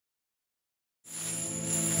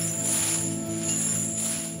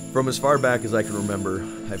From as far back as I can remember,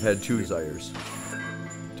 I've had two desires.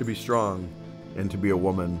 To be strong and to be a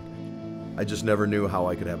woman. I just never knew how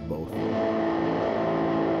I could have both.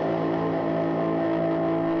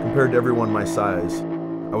 Compared to everyone my size,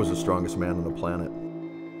 I was the strongest man on the planet.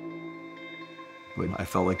 But I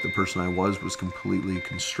felt like the person I was completely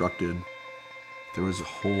constructed. There was a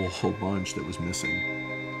whole bunch that was missing.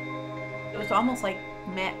 It was almost like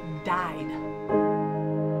Matt died.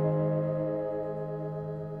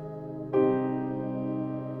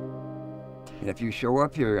 If you show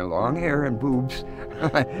up here in long hair and boobs,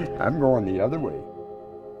 I'm going the other way.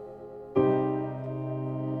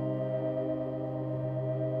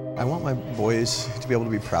 I want my boys to be able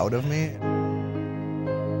to be proud of me.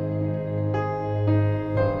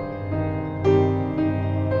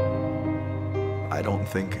 I don't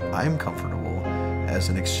think I'm comfortable as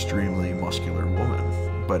an extremely muscular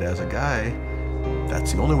woman, but as a guy,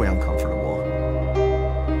 that's the only way I'm comfortable.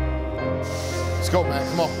 Let's go, man,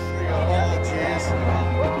 come on. Oh, jeez.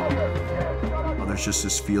 There's just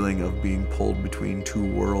this feeling of being pulled between two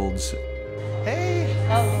worlds. Hey!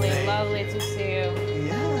 Lovely, lovely to see you.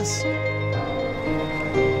 Yes.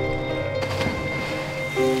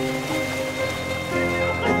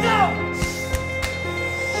 Let's go!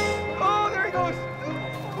 Oh, there he goes.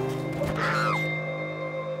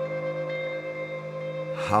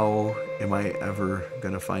 How am I ever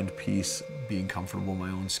gonna find peace being comfortable in my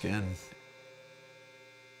own skin?